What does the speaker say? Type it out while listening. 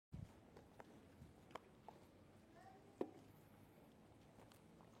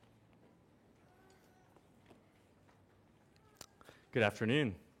Good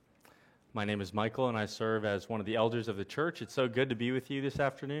afternoon. My name is Michael, and I serve as one of the elders of the church. It's so good to be with you this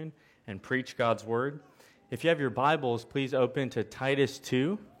afternoon and preach God's Word. If you have your Bibles, please open to Titus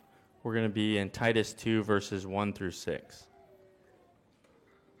 2. We're going to be in Titus 2, verses 1 through 6.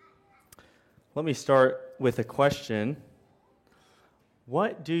 Let me start with a question.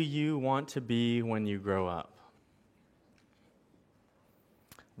 What do you want to be when you grow up?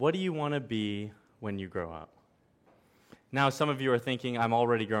 What do you want to be when you grow up? Now, some of you are thinking, I'm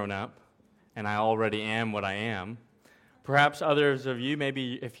already grown up, and I already am what I am. Perhaps others of you,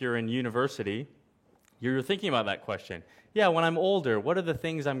 maybe if you're in university, you're thinking about that question. Yeah, when I'm older, what are the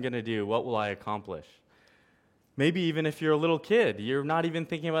things I'm going to do? What will I accomplish? Maybe even if you're a little kid, you're not even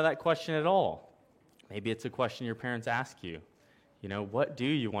thinking about that question at all. Maybe it's a question your parents ask you. You know, what do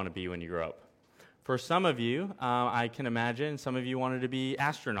you want to be when you grow up? For some of you, I can imagine some of you wanted to be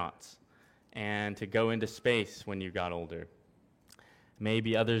astronauts and to go into space when you got older.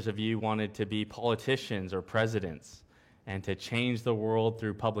 Maybe others of you wanted to be politicians or presidents and to change the world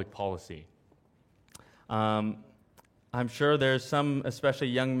through public policy. I'm sure there's some, especially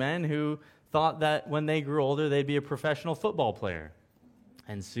young men, who thought that when they grew older, they'd be a professional football player.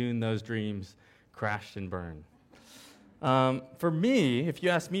 And soon those dreams crashed and burned. For me, if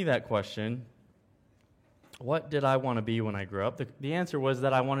you ask me that question, what did I want to be when I grew up? The answer was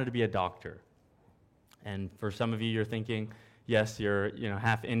that I wanted to be a doctor. And for some of you, you're thinking, yes, you're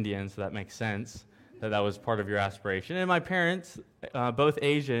half Indian, so that makes sense, that was part of your aspiration. And my parents, both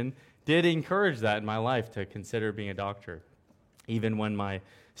Asian, did encourage that in my life to consider being a doctor. Even when my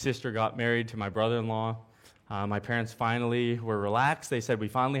sister got married to my brother-in-law, my parents finally were relaxed. They said, we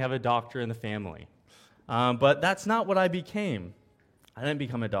finally have a doctor in the family. But that's not what I became. I didn't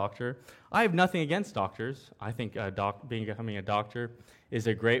become a doctor. I have nothing against doctors. I think becoming a doctor is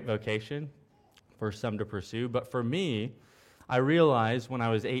a great vocation for some to pursue. But for me, I realized when I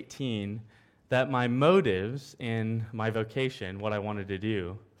was 18 that my motives in my vocation, what I wanted to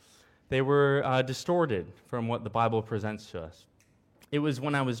do, they were distorted from what the Bible presents to us. It was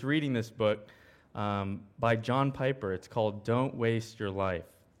when I was reading this book by John Piper. It's called Don't Waste Your Life.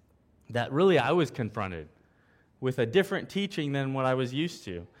 That really I was confronted with a different teaching than what I was used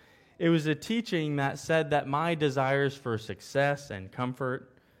to. It was a teaching that said that my desires for success and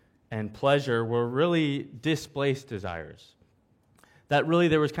comfort and pleasure were really displaced desires. That really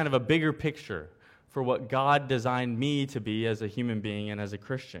there was kind of a bigger picture for what God designed me to be as a human being and as a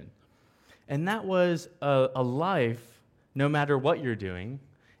Christian. And that was a life, no matter what you're doing,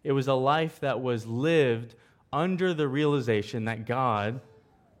 it was a life that was lived under the realization that God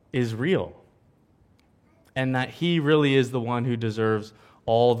is real. And that He really is the one who deserves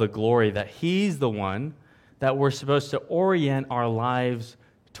all the glory, that He's the one that we're supposed to orient our lives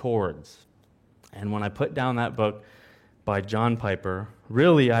towards. And when I put down that book by John Piper,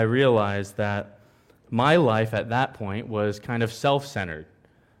 really I realized that my life at that point was kind of self-centered.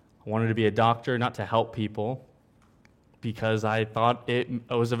 I wanted to be a doctor, not to help people, because I thought it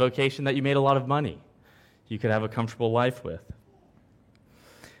was a vocation that you made a lot of money. You could have a comfortable life with.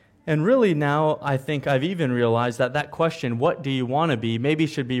 And really now, I think I've even realized that question, what do you want to be, maybe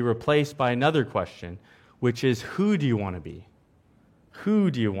should be replaced by another question, which is, who do you want to be?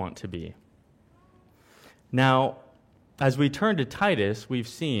 Who do you want to be? Now, as we turn to Titus, we've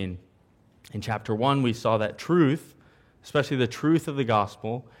seen in chapter 1, we saw that truth, especially the truth of the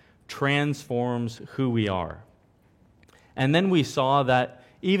gospel, transforms who we are. And then we saw that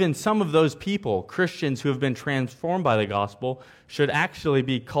even some of those people, Christians who have been transformed by the gospel, should actually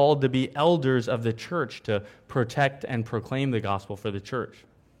be called to be elders of the church to protect and proclaim the gospel for the church.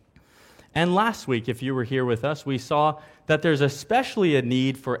 And last week, if you were here with us, we saw that there's especially a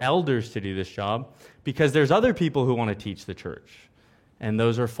need for elders to do this job because there's other people who want to teach the church, and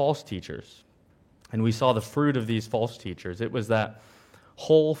those are false teachers. And we saw the fruit of these false teachers. It was that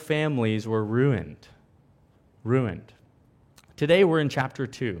whole families were ruined. Today we're in chapter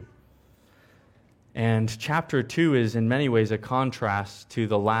 2. And chapter 2 is in many ways a contrast to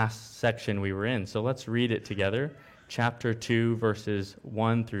the last section we were in. So let's read it together. Chapter 2, verses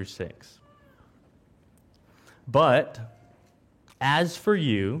 1 through 6. But as for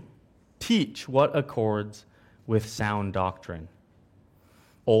you, teach what accords with sound doctrine.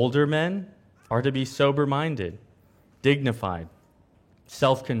 Older men are to be sober-minded, dignified,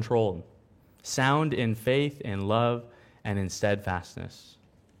 self-controlled, sound in faith, in love, and in steadfastness.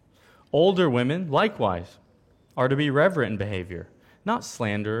 Older women, likewise, are to be reverent in behavior, not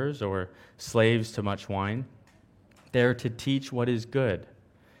slanderers or slaves to much wine. They are to teach what is good,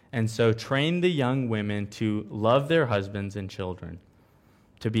 and so train the young women to love their husbands and children,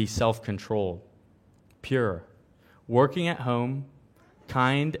 to be self-controlled, pure, working at home,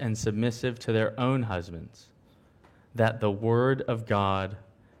 kind and submissive to their own husbands, that the word of God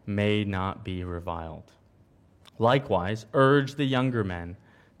may not be reviled. Likewise, urge the younger men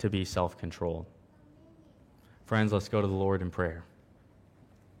to be self-controlled. Friends, let's go to the Lord in prayer.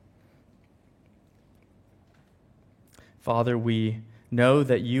 Father, we know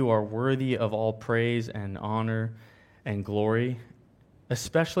that you are worthy of all praise and honor and glory,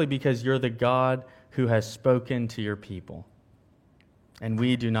 especially because you're the God who has spoken to your people. And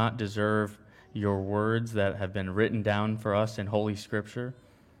we do not deserve your words that have been written down for us in Holy Scripture,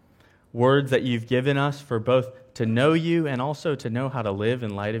 words that you've given us for both to know you and also to know how to live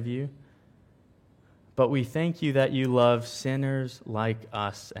in light of you. But we thank you that you love sinners like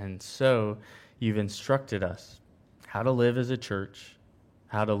us, and so you've instructed us how to live as a church,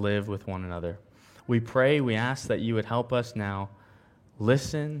 how to live with one another. We pray, we ask that you would help us now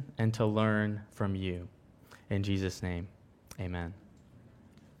listen and to learn from you. In Jesus' name, amen.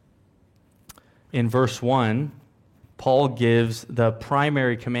 In verse 1, Paul gives the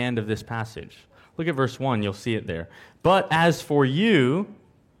primary command of this passage. Look at verse 1, you'll see it there. But as for you,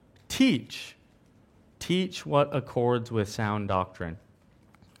 teach what accords with sound doctrine.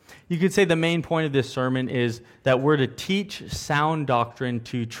 You could say the main point of this sermon is that we're to teach sound doctrine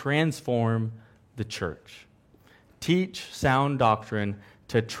to transform the church. Teach sound doctrine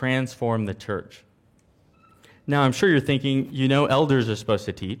to transform the church. Now, I'm sure you're thinking, elders are supposed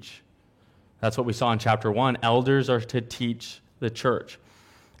to teach. That's what we saw in chapter 1. Elders are to teach the church.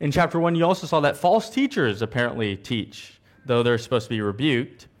 In chapter 1, you also saw that false teachers apparently teach, though they're supposed to be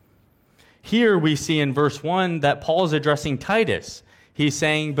rebuked. Here we see in verse 1 that Paul is addressing Titus. He's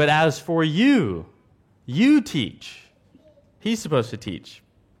saying, but as for you, you teach. He's supposed to teach.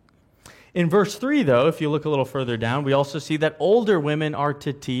 In verse 3, though, if you look a little further down, we also see that older women are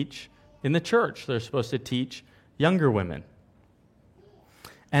to teach in the church. They're supposed to teach younger women.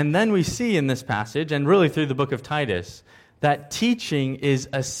 And then we see in this passage, and really through the book of Titus, that teaching is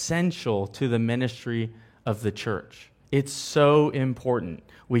essential to the ministry of the church. It's so important.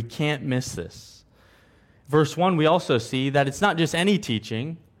 We can't miss this. Verse 1, we also see that it's not just any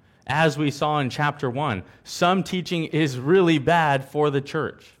teaching, as we saw in chapter 1. Some teaching is really bad for the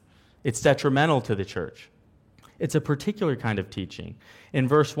church. It's detrimental to the church. It's a particular kind of teaching. In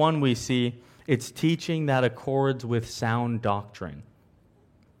verse 1, we see it's teaching that accords with sound doctrine.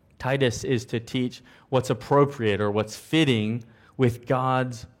 Titus is to teach what's appropriate or what's fitting with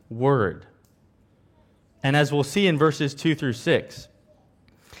God's word. And as we'll see in verses 2 through 6,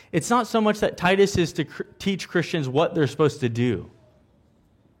 it's not so much that Titus is to teach Christians what they're supposed to do.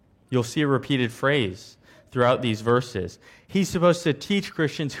 You'll see a repeated phrase throughout these verses. He's supposed to teach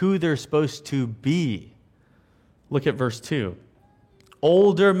Christians who they're supposed to be. Look at verse 2.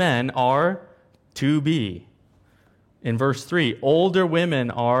 Older men are to be. In verse 3, older women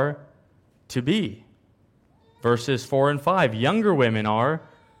are to be. Verses 4 and 5, younger women are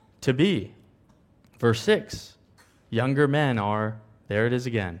to be. Verse 6, younger men are, there it is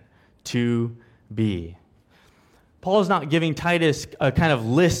again, to be. Paul is not giving Titus a kind of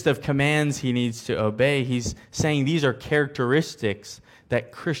list of commands he needs to obey. He's saying these are characteristics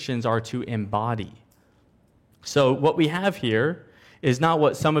that Christians are to embody. So what we have here is not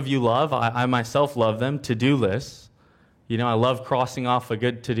what some of you love. I myself love them, to-do lists. I love crossing off a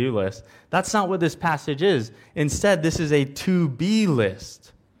good to-do list. That's not what this passage is. Instead, this is a to-be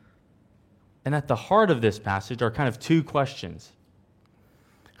list. And at the heart of this passage are kind of two questions.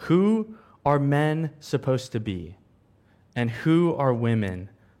 Who are men supposed to be? And who are women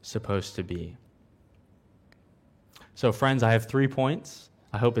supposed to be? So, friends, I have 3 points.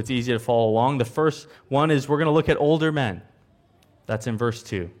 I hope it's easy to follow along. The first one is we're going to look at older men. That's in verse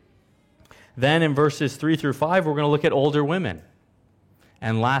 2. Then in verses 3 through 5, we're going to look at older women.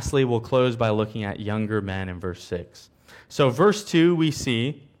 And lastly, we'll close by looking at younger men in verse 6. So verse 2, we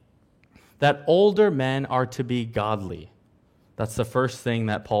see that older men are to be godly. That's the first thing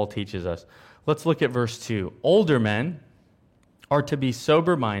that Paul teaches us. Let's look at verse 2. Older men are to be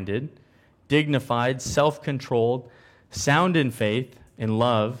sober-minded, dignified, self-controlled, sound in faith, in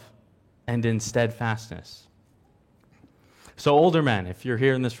love, and in steadfastness. So older men, if you're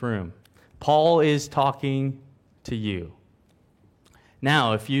here in this room, Paul is talking to you.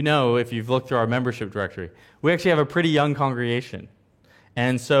 Now, if you've looked through our membership directory, we actually have a pretty young congregation.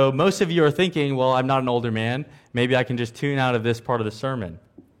 And so most of you are thinking, well, I'm not an older man. Maybe I can just tune out of this part of the sermon.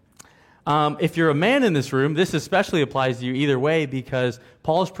 If you're a man in this room, this especially applies to you either way because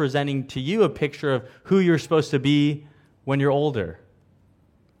Paul is presenting to you a picture of who you're supposed to be when you're older.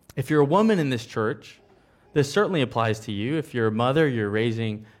 If you're a woman in this church, this certainly applies to you. If you're a mother, you're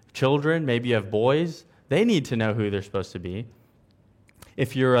raising children, maybe you have boys, they need to know who they're supposed to be.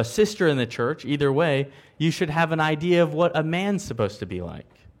 If you're a sister in the church, either way, you should have an idea of what a man's supposed to be like.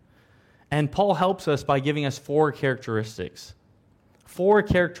 And Paul helps us by giving us 4 characteristics. 4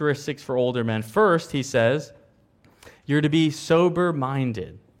 characteristics for older men. First, he says, you're to be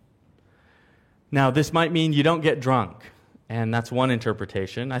sober-minded. Now, this might mean you don't get drunk, and that's one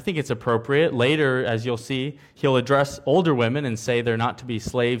interpretation. I think it's appropriate. Later, as you'll see, he'll address older women and say they're not to be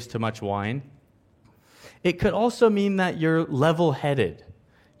slaves to much wine. It could also mean that you're level-headed,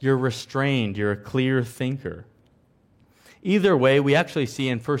 you're restrained, you're a clear thinker. Either way, we actually see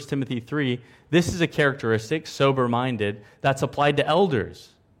in 1 Timothy 3, this is a characteristic, sober-minded, that's applied to elders.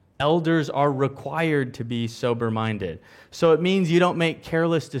 Elders are required to be sober-minded. So it means you don't make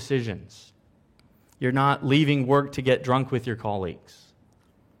careless decisions. You're not leaving work to get drunk with your colleagues.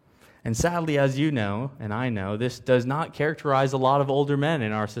 And sadly, as you know, and I know, this does not characterize a lot of older men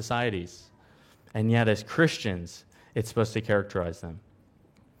in our societies. And yet, as Christians, it's supposed to characterize them.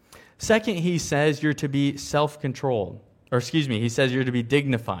 Second, he says you're to be self-controlled. He says you're to be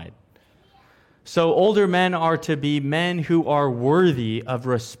dignified. So older men are to be men who are worthy of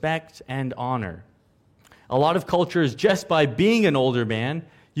respect and honor. A lot of cultures, just by being an older man,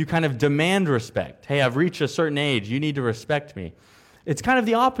 you kind of demand respect. Hey, I've reached a certain age. You need to respect me. It's kind of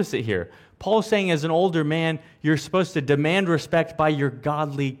the opposite here. Paul's saying as an older man, you're supposed to demand respect by your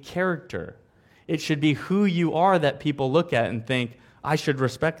godly character. It should be who you are that people look at and think, I should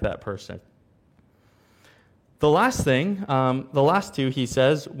respect that person. The last thing, the last 2, he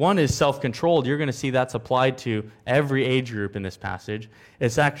says, one is self-controlled. You're going to see that's applied to every age group in this passage.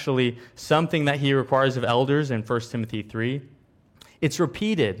 It's actually something that he requires of elders in 1 Timothy 3. It's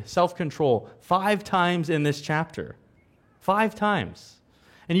repeated, self-control, 5 times in this chapter. 5 times.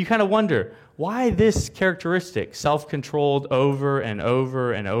 And you kind of wonder, why this characteristic, self-controlled over and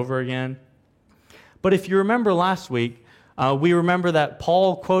over and over again? But if you remember last week, we remember that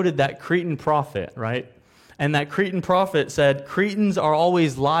Paul quoted that Cretan prophet, right? And that Cretan prophet said, Cretans are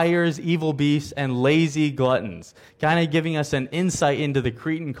always liars, evil beasts, and lazy gluttons, kind of giving us an insight into the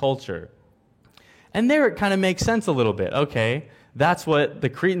Cretan culture. And there it kind of makes sense a little bit. Okay, that's what the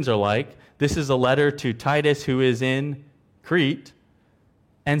Cretans are like. This is a letter to Titus, who is in Crete.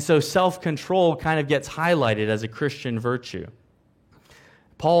 And so self-control kind of gets highlighted as a Christian virtue.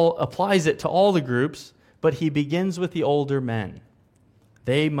 Paul applies it to all the groups, but he begins with the older men.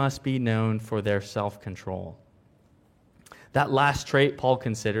 They must be known for their self-control. That last trait Paul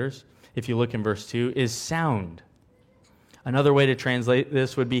considers, if you look in verse 2, is sound. Another way to translate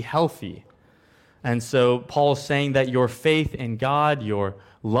this would be healthy. And so Paul's saying that your faith in God, your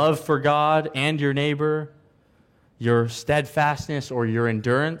love for God and your neighbor, your steadfastness or your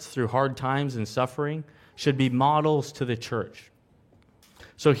endurance through hard times and suffering should be models to the church.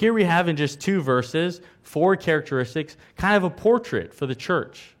 So here we have in just 2 verses, 4 characteristics, kind of a portrait for the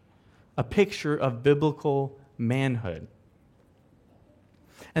church, a picture of biblical manhood.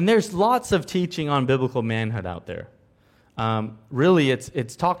 And there's lots of teaching on biblical manhood out there. Really,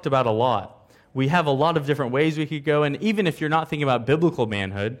 it's talked about a lot. We have a lot of different ways we could go, and even if you're not thinking about biblical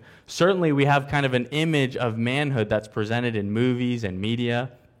manhood, certainly we have kind of an image of manhood that's presented in movies and media.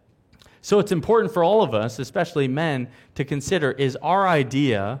 So it's important for all of us, especially men, to consider, is our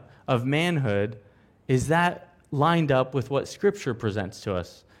idea of manhood, is that lined up with what Scripture presents to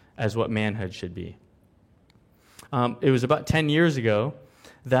us as what manhood should be? It was about 10 years ago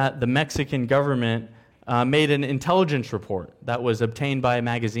that the Mexican government made an intelligence report that was obtained by a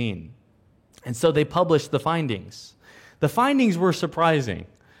magazine. And so they published the findings. The findings were surprising,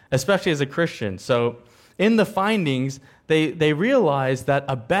 especially as a Christian. So in the findings, they realized that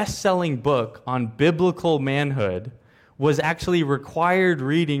a best-selling book on biblical manhood was actually required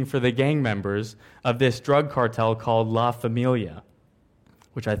reading for the gang members of this drug cartel called La Familia,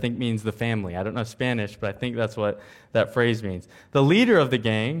 which I think means the family. I don't know Spanish, but I think that's what that phrase means. The leader of the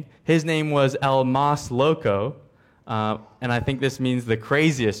gang, his name was El Mas Loco, and I think this means the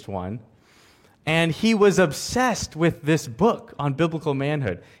craziest one. And he was obsessed with this book on biblical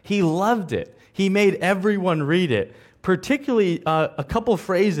manhood. He loved it. He made everyone read it, particularly a couple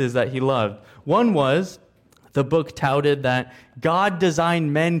phrases that he loved. One was, the book touted that God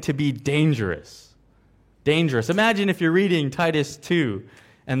designed men to be dangerous. Dangerous. Imagine if you're reading Titus 2,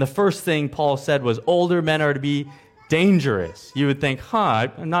 and the first thing Paul said was, older men are to be dangerous. You would think,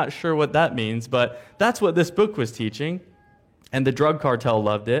 I'm not sure what that means, but that's what this book was teaching, and the drug cartel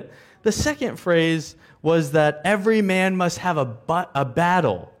loved it. The second phrase was that every man must have a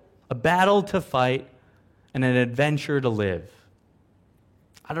battle to fight, and an adventure to live.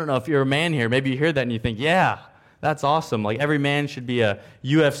 I don't know if you're a man here, maybe you hear that and you think, yeah, that's awesome. Like every man should be a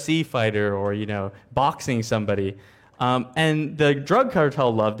UFC fighter or, boxing somebody. And the drug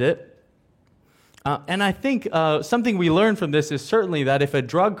cartel loved it. And I think something we learn from this is certainly that if a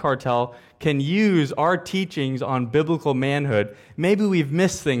drug cartel can use our teachings on biblical manhood, maybe we've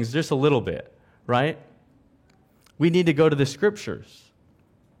missed things just a little bit, right? We need to go to the Scriptures.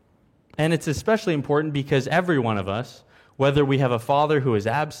 And it's especially important because every one of us, whether we have a father who is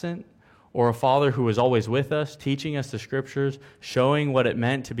absent or a father who is always with us, teaching us the Scriptures, showing what it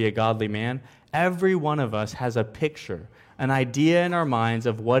meant to be a godly man, every one of us has a picture, an idea in our minds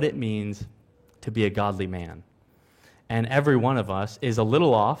of what it means to be a godly man. And every one of us is a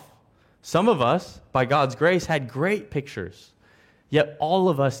little off. Some of us, by God's grace, had great pictures. Yet all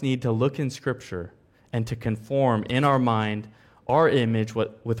of us need to look in Scripture and to conform in our mind our image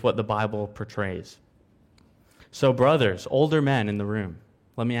with what the Bible portrays. So brothers, older men in the room,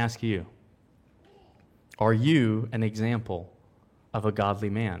 let me ask you, are you an example of a godly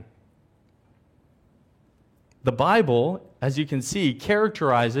man? The Bible, as you can see,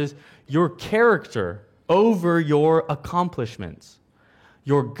 characterizes your character over your accomplishments,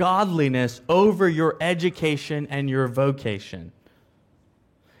 your godliness over your education and your vocation.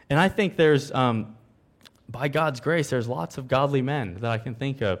 And I think there's, by God's grace, there's lots of godly men that I can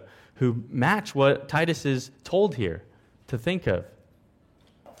think of who match what Titus is told here to think of.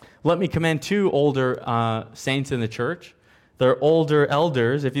 Let me commend two older saints in the church. They're older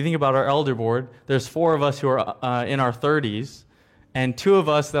elders. If you think about our elder board, there's 4 of us who are in our 30s, and 2 of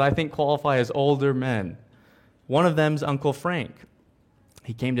us that I think qualify as older men. One of them's Uncle Frank.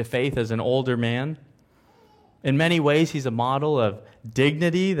 He came to faith as an older man. In many ways, he's a model of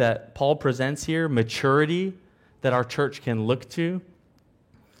dignity that Paul presents here, maturity that our church can look to.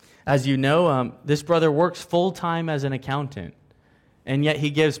 As you know, this brother works full-time as an accountant, and yet he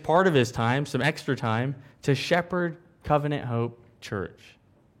gives part of his time, some extra time, to shepherd Covenant Hope Church.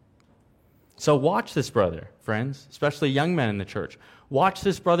 So watch this brother, friends, especially young men in the church. Watch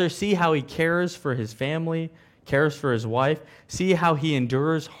this brother, see how he cares for his family, cares for his wife, see how he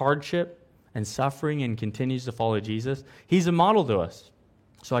endures hardship and suffering and continues to follow Jesus. He's a model to us,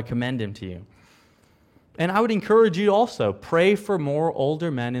 so I commend him to you. And I would encourage you also, pray for more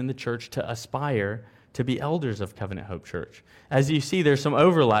older men in the church to aspire to be elders of Covenant Hope Church. As you see, there's some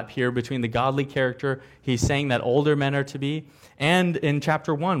overlap here between the godly character he's saying that older men are to be, and in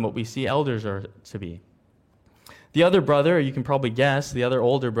chapter 1, what we see elders are to be. The other brother, you can probably guess, the other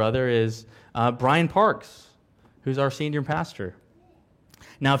older brother is Brian Parks, who's our senior pastor.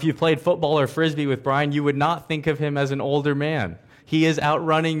 Now, if you've played football or frisbee with Brian, you would not think of him as an older man. He is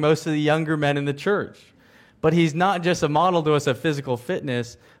outrunning most of the younger men in the church. But he's not just a model to us of physical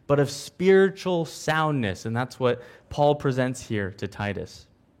fitness, but of spiritual soundness, and that's what Paul presents here to Titus.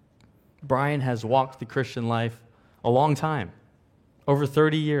 Brian has walked the Christian life a long time, over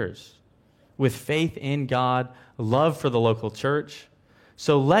 30 years, with faith in God, love for the local church.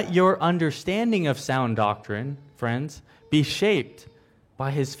 So let your understanding of sound doctrine, friends, be shaped by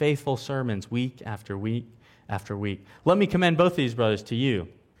his faithful sermons week after week after week. Let me commend both these brothers to you,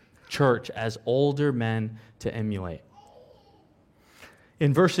 church, as older men to emulate.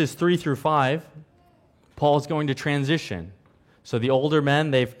 In verses 3 through 5, Paul is going to transition. So the older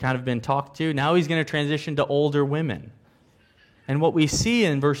men, they've kind of been talked to. Now he's going to transition to older women. And what we see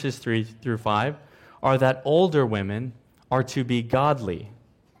in verses 3 through 5 are that older women are to be godly.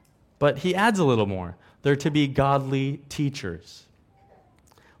 But he adds a little more. They're to be godly teachers.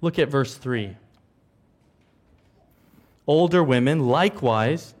 Look at verse 3. Older women,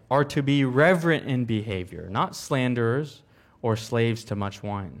 likewise, are to be reverent in behavior, not slanderers or slaves to much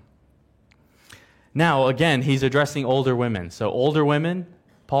wine. Now, again, he's addressing older women. So older women,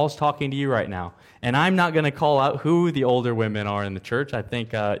 Paul's talking to you right now. And I'm not going to call out who the older women are in the church. I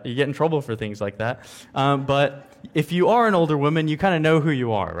think you get in trouble for things like that. But if you are an older woman, you kind of know who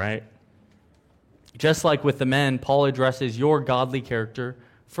you are, right? Just like with the men, Paul addresses your godly character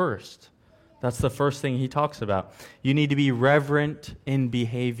first. That's the first thing he talks about. You need to be reverent in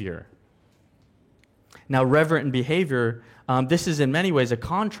behavior. Now, reverent in behavior, this is in many ways a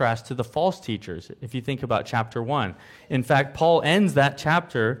contrast to the false teachers, if you think about chapter 1. In fact, Paul ends that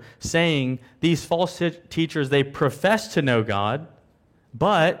chapter saying these false teachers, they profess to know God,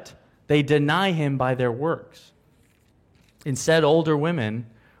 but they deny him by their works. Instead, older women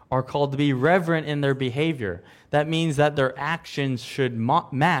are called to be reverent in their behavior. That means that their actions should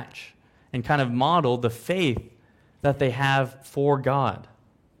match and kind of model the faith that they have for God.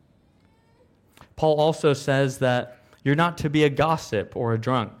 Paul also says that you're not to be a gossip or a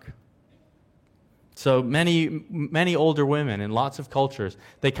drunk. So many older women in lots of cultures,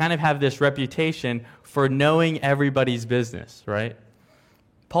 they kind of have this reputation for knowing everybody's business, right?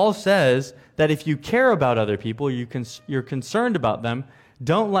 Paul says that if you care about other people, you're concerned about them,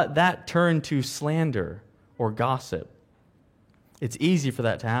 don't let that turn to slander or gossip. It's easy for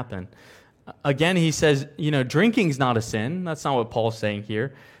that to happen. Again, he says, drinking's not a sin. That's not what Paul's saying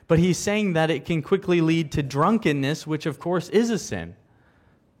here. But he's saying that it can quickly lead to drunkenness, which of course is a sin.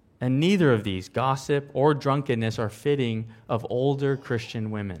 And neither of these, gossip or drunkenness, are fitting of older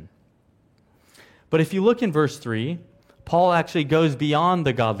Christian women. But if you look in verse 3, Paul actually goes beyond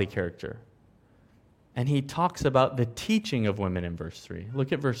the godly character. And he talks about the teaching of women in verse 3.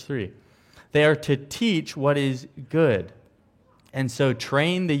 Look at verse 3. They are to teach what is good. And so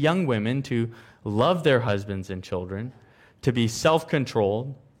train the young women to love their husbands and children, to be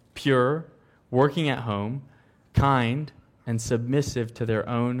self-controlled, pure, working at home, kind, and submissive to their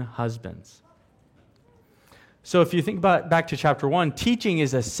own husbands. So if you think back to chapter 1, teaching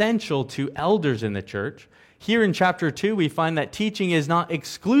is essential to elders in the church. Here in chapter 2, we find that teaching is not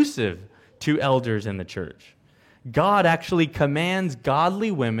exclusive to elders in the church. God actually commands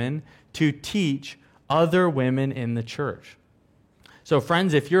godly women to teach other women in the church. So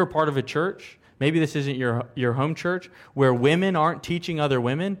friends, if you're a part of a church, maybe this isn't your home church, where women aren't teaching other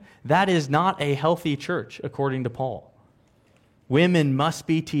women, that is not a healthy church, according to Paul. Women must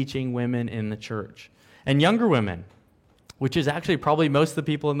be teaching women in the church. And younger women, which is actually probably most of the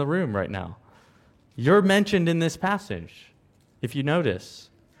people in the room right now, you're mentioned in this passage, if you notice.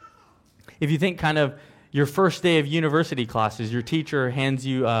 If you think kind of your first day of university classes, your teacher hands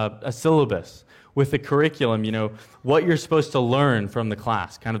you a syllabus with the curriculum, what you're supposed to learn from the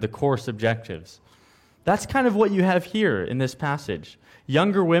class, kind of the course objectives. That's kind of what you have here in this passage.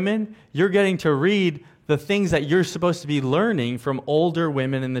 Younger women, you're getting to read the things that you're supposed to be learning from older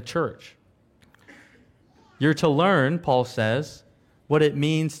women in the church. You're to learn, Paul says, what it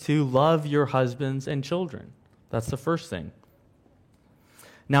means to love your husbands and children. That's the first thing.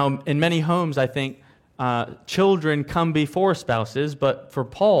 Now, in many homes, I think children come before spouses, but for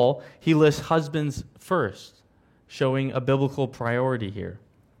Paul, he lists husbands first, showing a biblical priority here.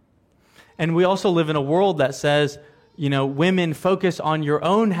 And we also live in a world that says, women focus on your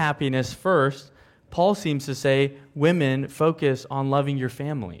own happiness first. Paul seems to say, women focus on loving your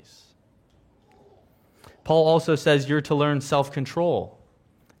families. Paul also says you're to learn self-control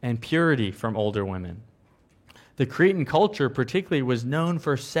and purity from older women. The Cretan culture particularly was known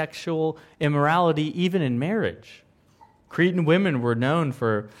for sexual immorality even in marriage. Cretan women were known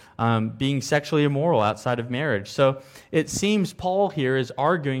for being sexually immoral outside of marriage. So it seems Paul here is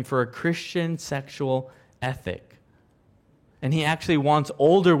arguing for a Christian sexual ethic. And he actually wants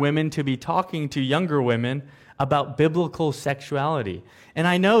older women to be talking to younger women about biblical sexuality. And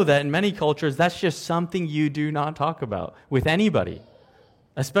I know that in many cultures, that's just something you do not talk about with anybody,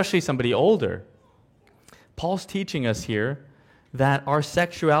 especially somebody older. Paul's teaching us here that our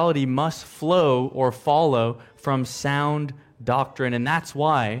sexuality must flow or follow from sound doctrine, and that's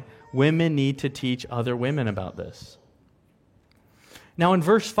why women need to teach other women about this. Now in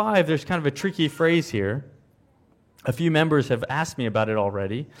verse 5, there's kind of a tricky phrase here. A few members have asked me about it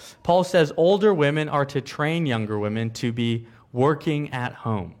already. Paul says older women are to train younger women to be working at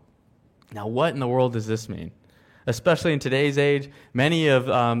home. Now what in the world does this mean? Especially in today's age, many of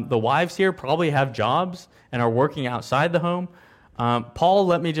the wives here probably have jobs and are working outside the home. Paul,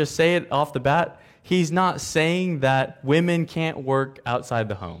 let me just say it off the bat, he's not saying that women can't work outside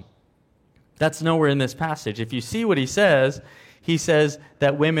the home. That's nowhere in this passage. If you see what he says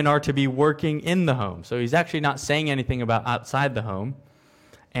that women are to be working in the home. So he's actually not saying anything about outside the home.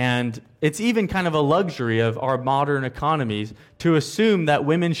 And it's even kind of a luxury of our modern economies to assume that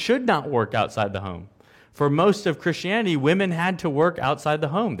women should not work outside the home. For most of Christianity, women had to work outside the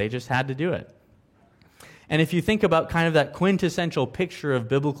home. They just had to do it. And if you think about kind of that quintessential picture of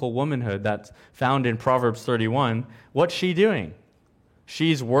biblical womanhood that's found in Proverbs 31, what's she doing?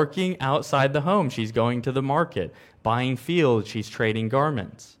 She's working outside the home. She's going to the market, buying fields. She's trading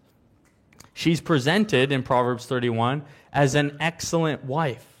garments. She's presented in Proverbs 31 as an excellent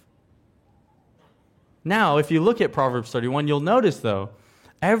wife. Now, if you look at Proverbs 31, you'll notice, though,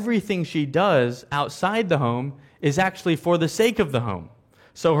 everything she does outside the home is actually for the sake of the home.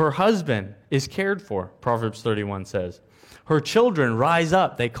 So her husband is cared for, Proverbs 31 says. Her children rise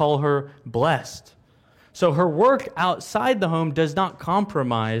up. They call her blessed. So her work outside the home does not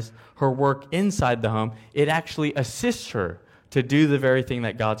compromise her work inside the home. It actually assists her to do the very thing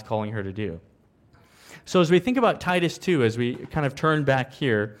that God's calling her to do. So as we think about Titus 2, as we kind of turn back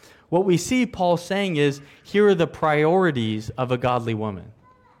here, what we see Paul saying is, here are the priorities of a godly woman.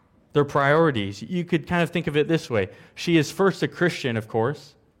 Their priorities. You could kind of think of it this way. She is first a Christian, of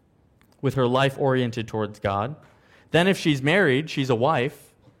course, with her life oriented towards God. Then if she's married, she's a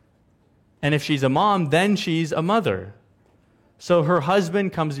wife, And if she's a mom, then she's a mother. So her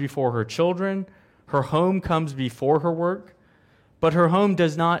husband comes before her children. Her home comes before her work. But her home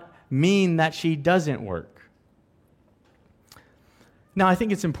does not mean that she doesn't work. Now, I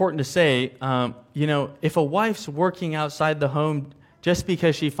think it's important to say, if a wife's working outside the home just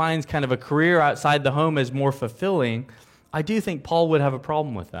because she finds kind of a career outside the home as more fulfilling, I do think Paul would have a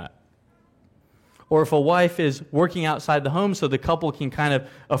problem with that. Or if a wife is working outside the home so the couple can kind of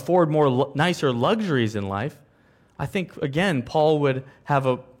afford more nicer luxuries in life, I think, again, Paul would have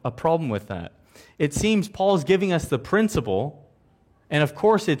a problem with that. It seems Paul's giving us the principle, and of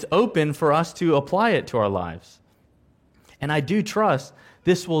course it's open for us to apply it to our lives. And I do trust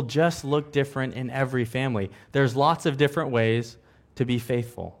this will just look different in every family. There's lots of different ways to be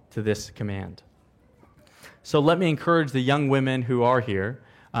faithful to this command. So let me encourage the young women who are here,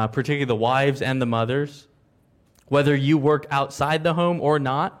 particularly the wives and the mothers, whether you work outside the home or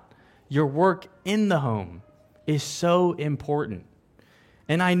not, your work in the home is so important.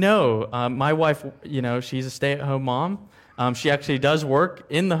 And I know my wife, she's a stay-at-home mom. She actually does work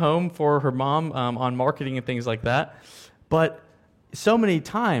in the home for her mom on marketing and things like that. But so many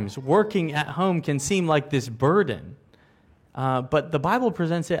times, working at home can seem like this burden. But the Bible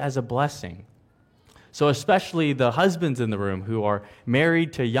presents it as a blessing. So especially the husbands in the room who are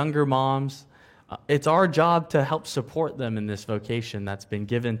married to younger moms, it's our job to help support them in this vocation that's been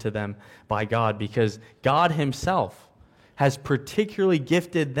given to them by God, because God himself has particularly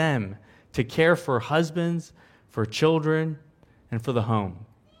gifted them to care for husbands, for children, and for the home.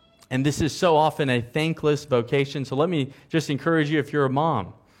 And this is so often a thankless vocation. So let me just encourage you, if you're a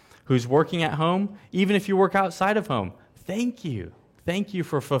mom who's working at home, even if you work outside of home, thank you. Thank you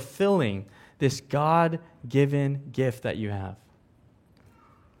for fulfilling this God-given gift that you have.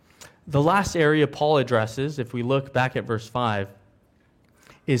 The last area Paul addresses, if we look back at verse 5,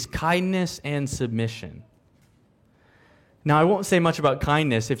 is kindness and submission. Now, I won't say much about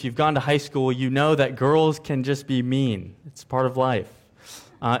kindness. If you've gone to high school, you know that girls can just be mean. It's part of life.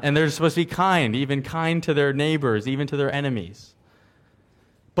 And they're supposed to be kind, even kind to their neighbors, even to their enemies.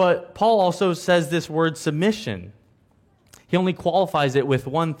 But Paul also says this word submission. He only qualifies it with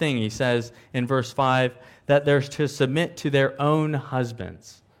one thing. He says in verse 5 that they're to submit to their own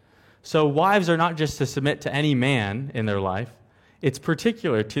husbands. So wives are not just to submit to any man in their life. It's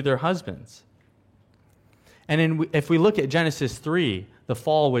particular to their husbands. And if we look at Genesis 3, the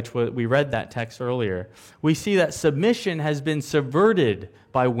fall, which we read that text earlier, we see that submission has been subverted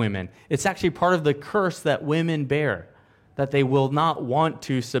by women. It's actually part of the curse that women bear, that they will not want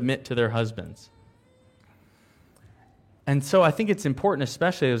to submit to their husbands. And so I think it's important,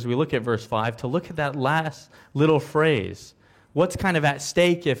 especially as we look at verse 5, to look at that last little phrase. What's kind of at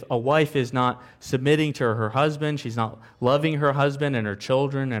stake if a wife is not submitting to her husband, she's not loving her husband and her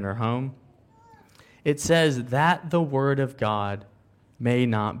children and her home? It says that the word of God may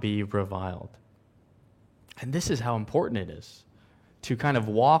not be reviled. And this is how important it is to kind of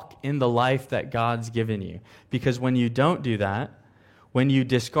walk in the life that God's given you. Because when you don't do that, when you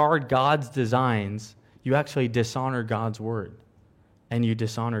discard God's designs, you actually dishonor God's word, and you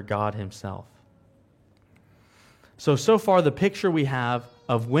dishonor God himself. So far the picture we have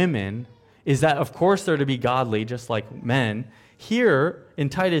of women is that, of course, they're to be godly, just like men. Here in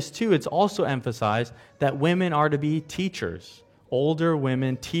Titus 2, it's also emphasized that women are to be teachers, older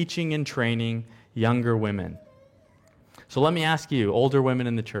women teaching and training younger women. So let me ask you, older women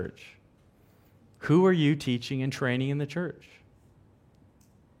in the church, who are you teaching and training in the church?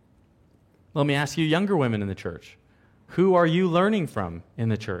 Let me ask you, younger women in the church, who are you learning from in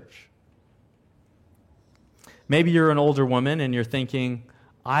the church? Maybe you're an older woman and you're thinking,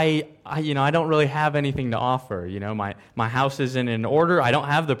 I don't really have anything to offer. My house isn't in order. I don't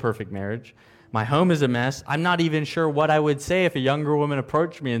have the perfect marriage. My home is a mess. I'm not even sure what I would say if a younger woman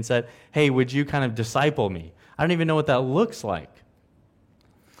approached me and said, hey, would you kind of disciple me? I don't even know what that looks like.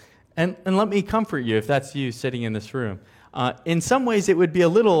 And let me comfort you, if that's you sitting in this room. In some ways, it would be a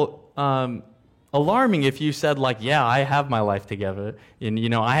little alarming if you said, yeah, I have my life together,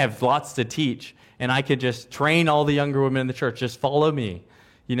 and, I have lots to teach, and I could just train all the younger women in the church. Just follow me.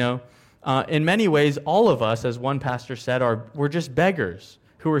 In many ways, all of us, as one pastor said, we're just beggars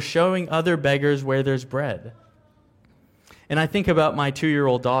who are showing other beggars where there's bread. And I think about my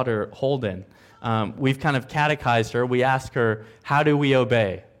 2-year-old daughter, Holden. We've kind of catechized her. We ask her, how do we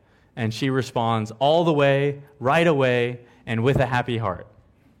obey? And she responds, all the way, right away, and with a happy heart.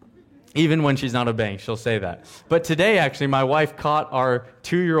 Even when she's not obeying, she'll say that. But today, actually, my wife caught our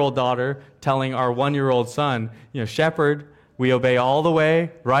 2-year-old daughter telling our 1-year-old son, Shepherd, we obey all the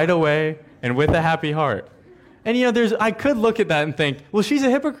way, right away, and with a happy heart. And, I could look at that and think, well, she's a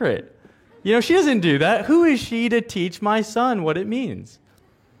hypocrite. She doesn't do that. Who is she to teach my son what it means?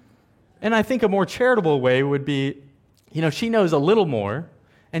 And I think a more charitable way would be, she knows a little more,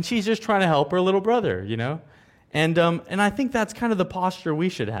 and she's just trying to help her little brother, And I think that's kind of the posture we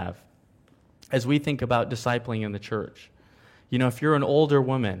should have as we think about discipling in the church. If you're an older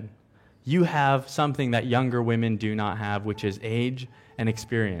woman, you have something that younger women do not have, which is age and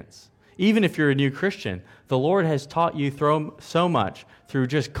experience. Even if you're a new Christian, the Lord has taught you so much through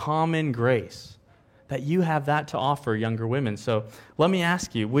just common grace that you have that to offer younger women. So let me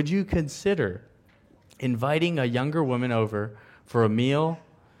ask you, would you consider inviting a younger woman over for a meal,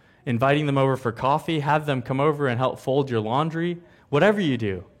 inviting them over for coffee, have them come over and help fold your laundry, whatever you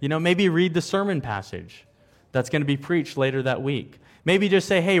do? Maybe read the sermon passage that's going to be preached later that week. Maybe just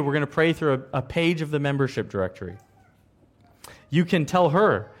say, hey, we're going to pray through a page of the membership directory. You can tell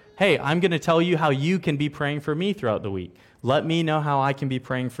her, hey, I'm going to tell you how you can be praying for me throughout the week. Let me know how I can be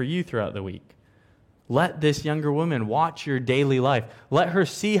praying for you throughout the week. Let this younger woman watch your daily life. Let her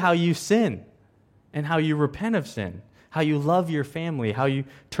see how you sin and how you repent of sin, how you love your family, how you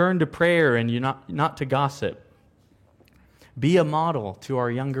turn to prayer and you not to gossip. Be a model to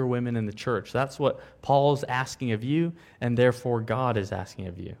our younger women in the church. That's what Paul's asking of you, and therefore God is asking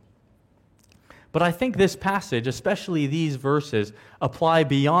of you. But I think this passage, especially these verses, apply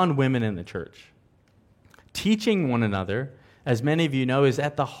beyond women in the church. Teaching one another, as many of you know, is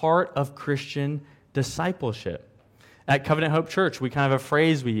at the heart of Christian discipleship. At Covenant Hope Church, we kind of have a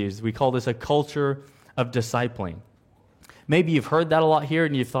phrase we use. We call this a culture of discipling. Maybe you've heard that a lot here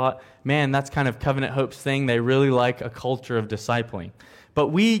and you thought, man, that's kind of Covenant Hope's thing. They really like a culture of discipling. But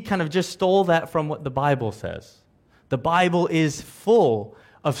we kind of just stole that from what the Bible says. The Bible is full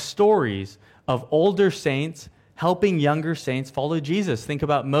of stories of older saints helping younger saints follow Jesus. Think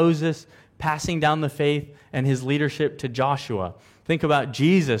about Moses passing down the faith and his leadership to Joshua. Think about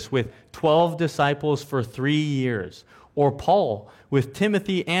Jesus with 12 disciples for 3 years. Or Paul with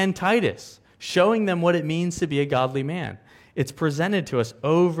Timothy and Titus, showing them what it means to be a godly man. It's presented to us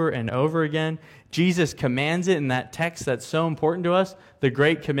over and over again. Jesus commands it in that text that's so important to us, the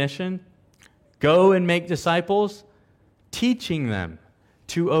Great Commission. Go and make disciples, teaching them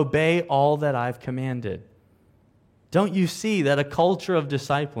to obey all that I've commanded. Don't you see that a culture of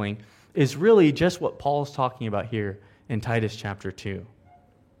discipling is really just what Paul's talking about here in Titus chapter 2?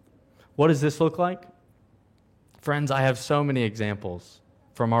 What does this look like? Friends, I have so many examples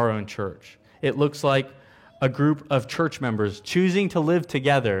from our own church. It looks like a group of church members choosing to live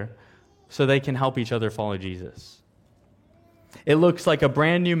together so they can help each other follow Jesus. It looks like a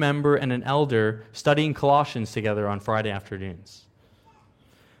brand new member and an elder studying Colossians together on Friday afternoons.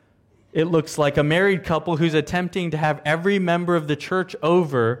 It looks like a married couple who's attempting to have every member of the church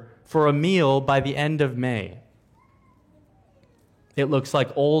over for a meal by the end of May. It looks like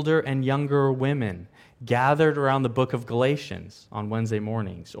older and younger women gathered around the book of Galatians on Wednesday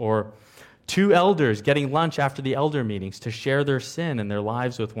mornings, or 2 elders getting lunch after the elder meetings to share their sin and their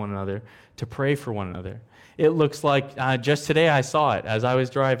lives with one another, to pray for one another. It looks like, just today I saw it as I was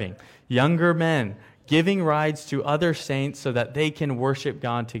driving, younger men giving rides to other saints so that they can worship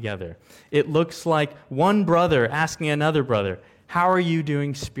God together. It looks like one brother asking another brother, how are you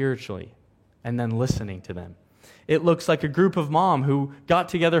doing spiritually? And then listening to them. It looks like a group of moms who got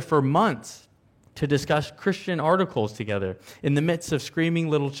together for months to discuss Christian articles together in the midst of screaming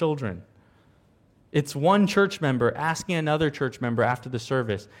little children. It's one church member asking another church member after the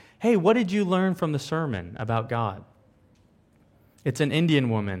service, hey, what did you learn from the sermon about God? It's an Indian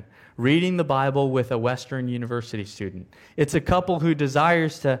woman reading the Bible with a Western University student. It's a couple who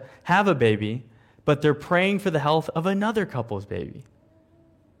desires to have a baby, but they're praying for the health of another couple's baby.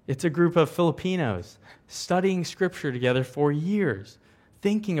 It's a group of Filipinos studying Scripture together for years,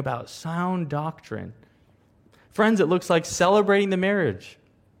 thinking about sound doctrine. Friends, it looks like celebrating the marriage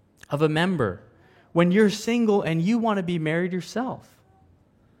of a member when you're single and you want to be married yourself.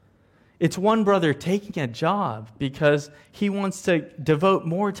 It's one brother taking a job because he wants to devote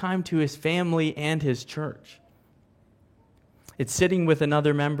more time to his family and his church. It's sitting with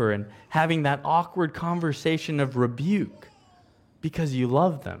another member and having that awkward conversation of rebuke because you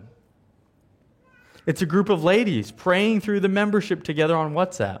love them. It's a group of ladies praying through the membership together on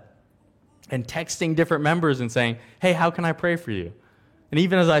WhatsApp and texting different members and saying, hey, how can I pray for you? And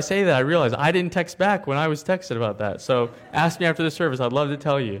even as I say that, I realize I didn't text back when I was texted about that. So ask me after the service. I'd love to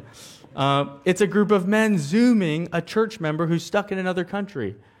tell you. It's a group of men Zooming a church member who's stuck in another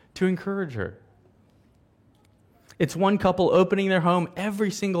country to encourage her. It's one couple opening their home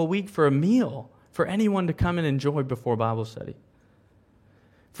every single week for a meal for anyone to come and enjoy before Bible study.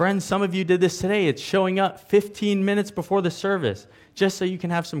 Friends, some of you did this today. It's showing up 15 minutes before the service just so you can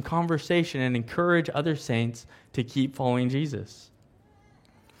have some conversation and encourage other saints to keep following Jesus.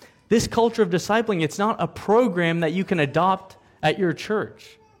 This culture of discipling, it's not a program that you can adopt at your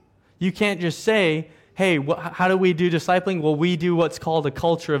church. You can't just say, hey, how do we do discipling? Well, we do what's called a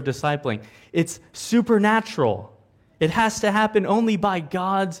culture of discipling. It's supernatural. It has to happen only by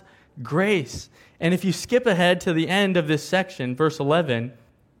God's grace. And if you skip ahead to the end of this section, verse 11,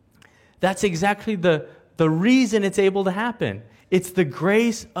 that's exactly the reason it's able to happen. It's the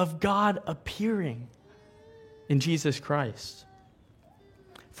grace of God appearing in Jesus Christ.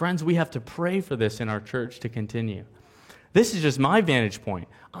 Friends, we have to pray for this in our church to continue. This is just my vantage point.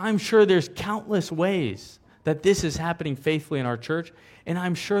 I'm sure there's countless ways that this is happening faithfully in our church, and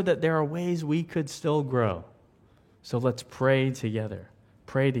I'm sure that there are ways we could still grow. So let's pray together.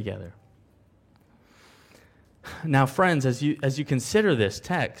 Pray together. Now, friends, as you consider this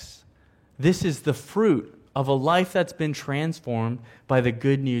text, this is the fruit of a life that's been transformed by the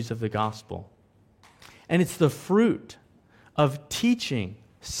good news of the gospel. And it's the fruit of teaching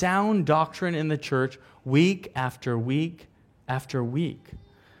sound doctrine in the church week after week after week.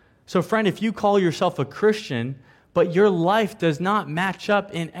 So, friend, if you call yourself a Christian, but your life does not match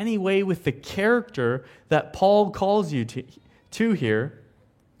up in any way with the character that Paul calls you to here,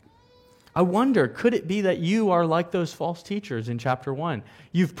 I wonder, could it be that you are like those false teachers in chapter 1?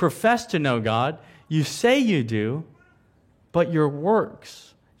 You've professed to know God, you say you do, but your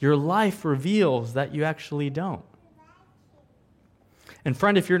works, your life reveals that you actually don't. And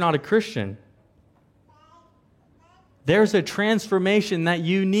friend, if you're not a Christian, there's a transformation that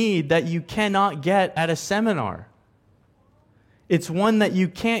you need that you cannot get at a seminar. It's one that you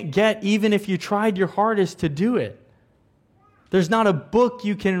can't get even if you tried your hardest to do it. There's not a book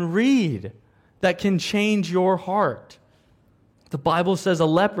you can read that can change your heart. The Bible says a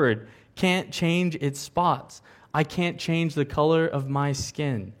leopard can't change its spots. I can't change the color of my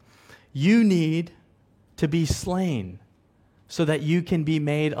skin. You need to be slain so that you can be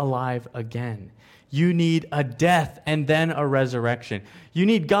made alive again. You need a death and then a resurrection. You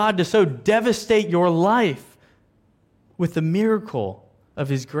need God to so devastate your life with the miracle of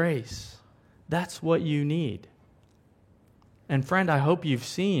His grace. That's what you need. And friend, I hope you've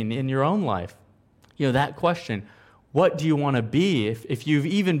seen in your own life, that question, what do you want to be if you've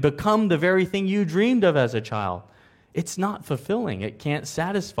even become the very thing you dreamed of as a child? It's not fulfilling. It can't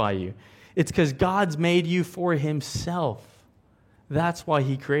satisfy you. It's because God's made you for Himself. That's why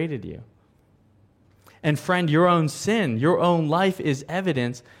He created you. And friend, your own sin, your own life is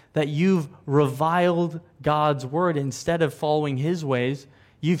evidence that you've reviled God's word. Instead of following His ways,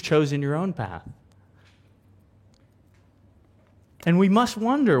 you've chosen your own path. And we must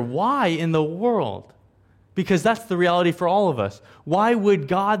wonder, why in the world? Because that's the reality for all of us. Why would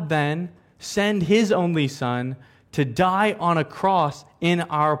God then send His only Son to die on a cross in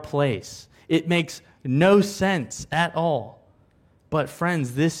our place? It makes no sense at all. But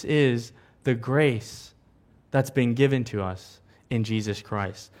friends, this is the grace that's been given to us in Jesus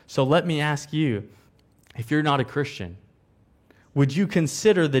Christ. So let me ask you, if you're not a Christian, would you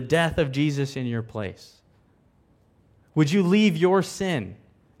consider the death of Jesus in your place? Would you leave your sin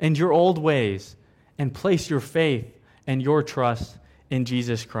and your old ways and place your faith and your trust in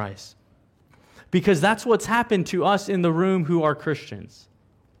Jesus Christ? Because that's what's happened to us in the room who are Christians.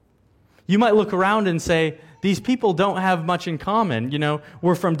 You might look around and say, these people don't have much in common.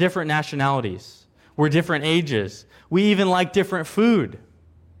 We're from different nationalities. We're different ages. We even like different food.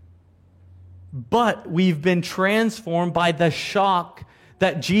 But we've been transformed by the shock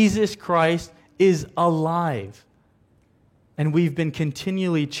that Jesus Christ is alive. And we've been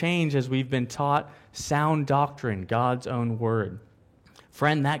continually changed as we've been taught sound doctrine, God's own word.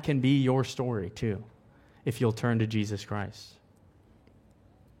 Friend, that can be your story too, if you'll turn to Jesus Christ.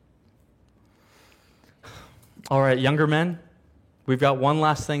 All right, younger men, we've got one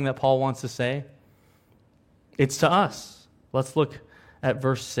last thing that Paul wants to say. It's to us. Let's look at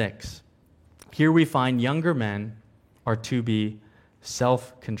verse 6. Here we find younger men are to be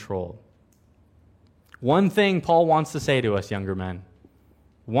self-controlled. One thing Paul wants to say to us, younger men.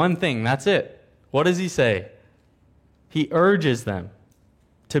 One thing, that's it. What does he say? He urges them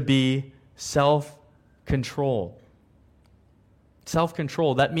to be self-controlled.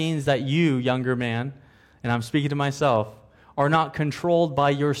 Self-controlled, that means that you, younger man, and I'm speaking to myself, are not controlled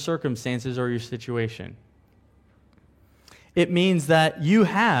by your circumstances or your situation. It means that you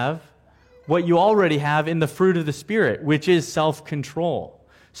have what you already have in the fruit of the Spirit, which is self-control.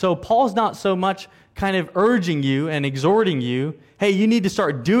 So Paul's not so much kind of urging you and exhorting you, hey, you need to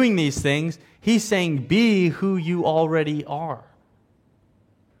start doing these things. He's saying, be who you already are.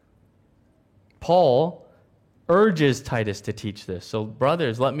 Paul urges Titus to teach this. So,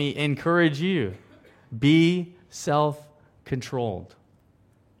 brothers, let me encourage you. Be self-controlled.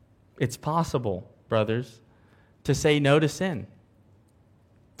 It's possible, brothers, to say no to sin.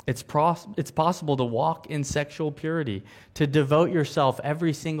 It's possible to walk in sexual purity, to devote yourself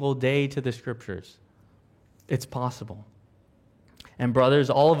every single day to the Scriptures. It's possible. And brothers,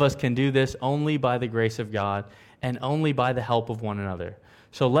 all of us can do this only by the grace of God and only by the help of one another.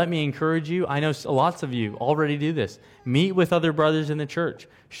 So let me encourage you. I know lots of you already do this. Meet with other brothers in the church.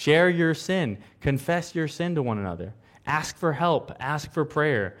 Share your sin. Confess your sin to one another. Ask for help. Ask for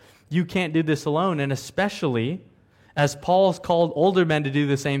prayer. You can't do this alone, and especially, as Paul's called older men to do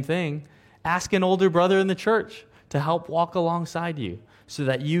the same thing, ask an older brother in the church to help walk alongside you so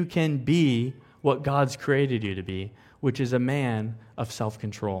that you can be what God's created you to be, which is a man of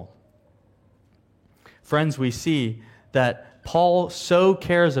self-control. Friends, we see that Paul so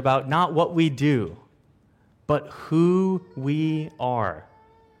cares about not what we do, but who we are.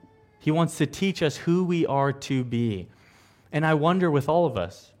 He wants to teach us who we are to be. And I wonder with all of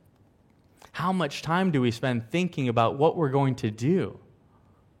us, how much time do we spend thinking about what we're going to do?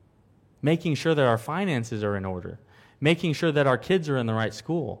 Making sure that our finances are in order, making sure that our kids are in the right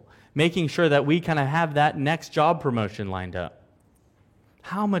school, making sure that we kind of have that next job promotion lined up.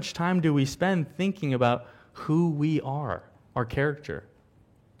 How much time do we spend thinking about who we are, our character?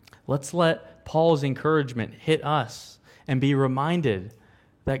 Let's let Paul's encouragement hit us and be reminded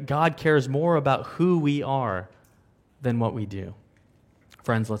that God cares more about who we are than what we do.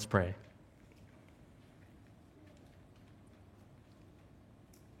 Friends, let's pray.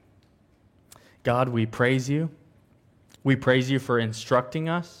 God, we praise you. We praise you for instructing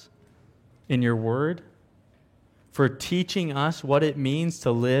us in your word, for teaching us what it means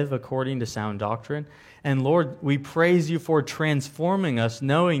to live according to sound doctrine. And Lord, we praise you for transforming us,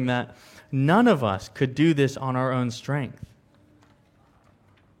 knowing that none of us could do this on our own strength.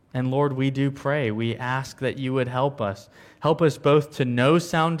 And Lord, we do pray. We ask that you would help us. Help us both to know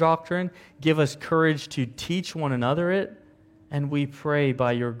sound doctrine, give us courage to teach one another it, and we pray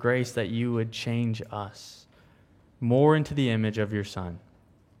by your grace that you would change us more into the image of your Son.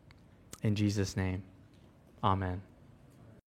 In Jesus' name, amen.